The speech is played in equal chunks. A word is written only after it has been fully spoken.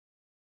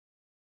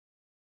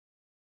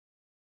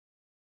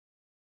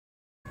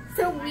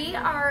So we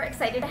are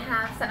excited to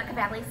have Seneca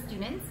Valley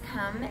students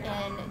come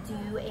and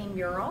do a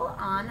mural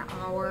on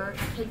our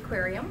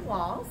kidquarium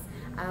walls.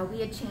 We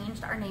had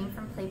changed our name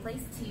from Play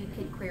Place to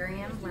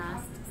Kidquarium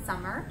last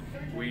summer.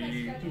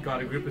 We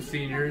got a group of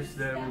seniors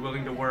that were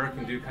willing to work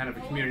and do kind of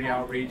a community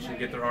outreach and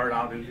get their art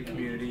out into the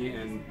community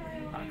and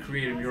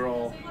create a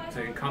mural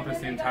to encompass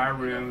the entire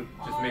room,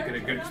 just make it a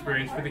good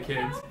experience for the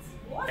kids.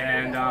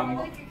 And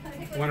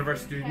one of our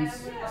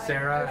students,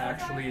 Sarah,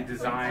 actually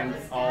designed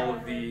all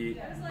of the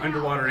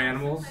underwater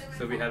animals.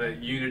 So we had a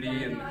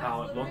unity in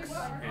how it looks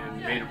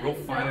and made it real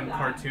fun and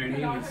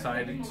cartoony. We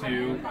decided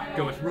to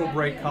go with real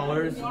bright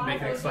colors,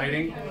 make it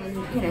exciting.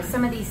 You know,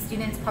 some of these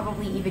students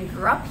probably even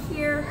grew up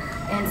here,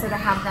 and so to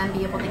have them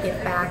be able to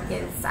give back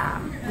is,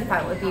 we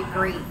thought it would be a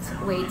great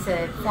way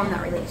to form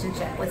that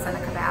relationship with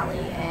Seneca Valley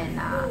and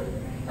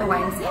the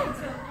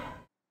YMCA.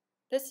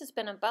 This has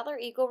been a Butler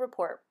Eagle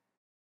Report.